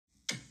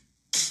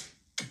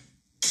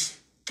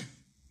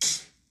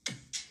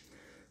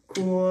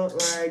Cool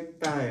like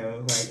bio,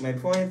 like my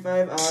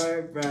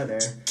 0.5R brother.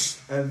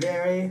 A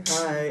very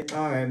high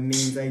R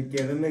means I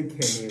give him a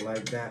kidney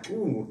like that.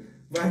 Ooh,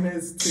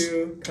 blindness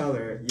to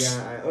color.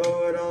 Yeah, I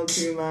owe it all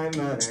to my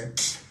mother.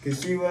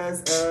 Cause she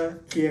was a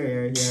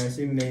carrier. Yeah,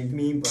 she made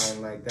me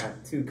blind like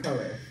that to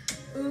color.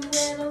 Ooh,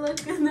 when I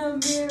look in the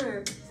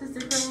mirror, sister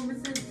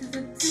chromatid is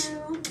a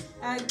 2.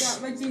 I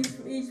got my genes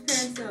from each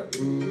parent, so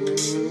ooh.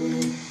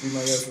 Do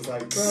meiosis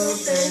like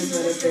Prophase,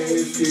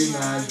 metaphase to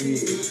my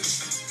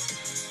beat.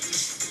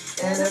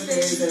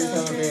 Anaphase and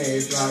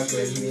telophase, rock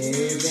with me,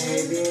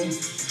 baby.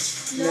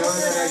 Know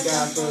that I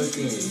got both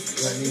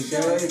genes. Let me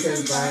show you,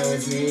 cause bio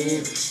is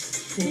me.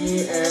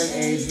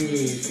 PMAD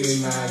to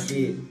my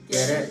beat.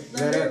 Get it?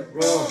 Let it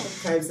roll.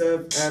 Types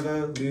of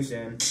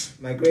evolution.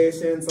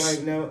 Migrations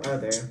like no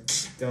other.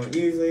 Don't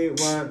usually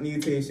want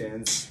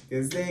mutations,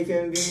 cause they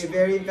can be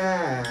very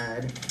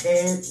bad.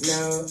 Ain't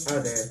no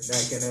other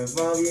that can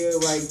evolve you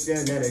like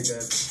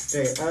genetics.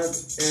 Straight up,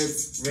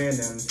 it's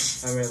random.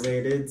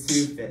 Unrelated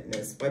to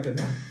fitness. Wipe it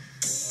out.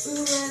 Ooh,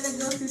 when I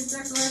go through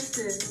stack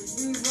lessons,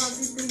 we want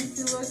these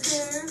things to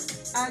occur.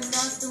 I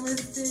got them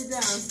listed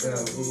down. So,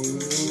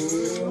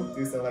 ooh,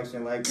 do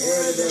selection like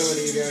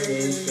irritability,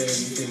 variation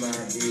to my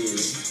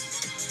beat.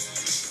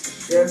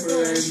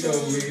 Differential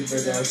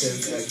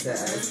reproductive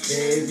success,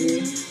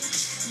 baby.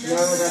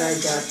 Know that I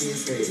got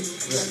these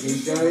traits. Let me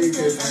show you,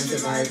 cause I'm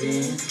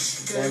surviving.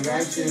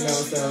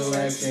 Directional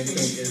selection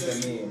changes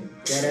the mean.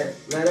 Get it?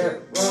 Let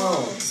it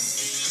roll.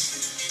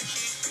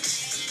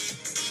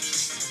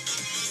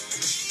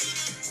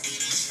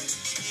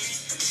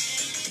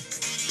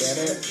 Get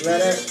it?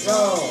 Let it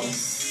roll.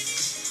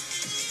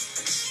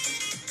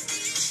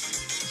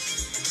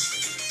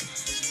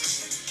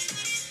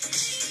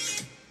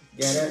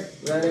 Get it?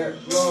 Let it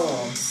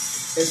roll.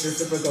 It's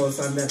reciprocal,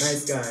 so I'm that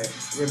nice guy.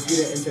 Repeat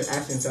it into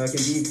action so I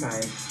can be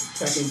kind.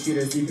 Tracking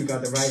shooters, see who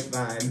got the right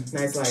vibe.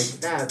 Nice like,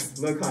 that's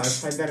low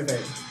cost, high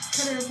benefit.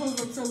 Predator pulls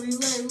up so we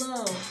lay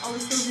low.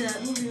 Always still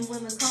get moving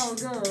when the call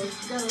goes.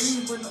 Gotta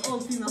leave when the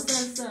old female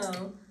says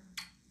so.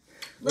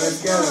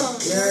 Let's go!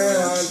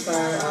 You're on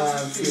fire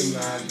off to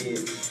my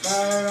beat.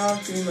 Fire off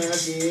to my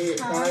beat.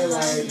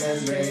 Highlight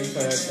membrane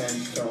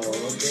potential,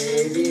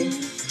 baby.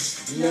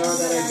 Know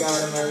that I got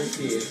him on the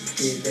sheet.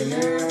 Keep the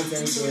neurons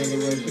insulated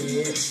with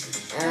heat.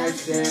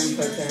 Action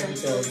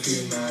potential to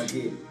my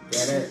beat.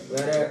 Get it?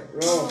 Let it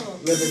roll.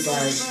 Lipids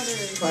like,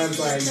 carbs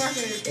like,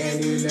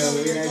 and you know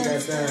we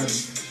digest them.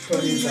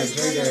 Proteins like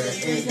burger,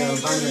 ain't no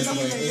vitamins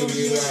when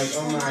you like,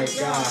 oh my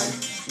god.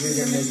 We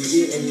can make you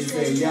eat and you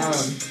say yum.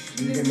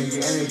 We can make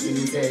you energy and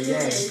you say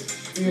yay.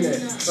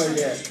 Unit,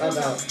 forget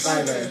about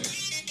fiber.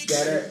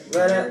 Get it?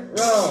 Let it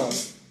roll.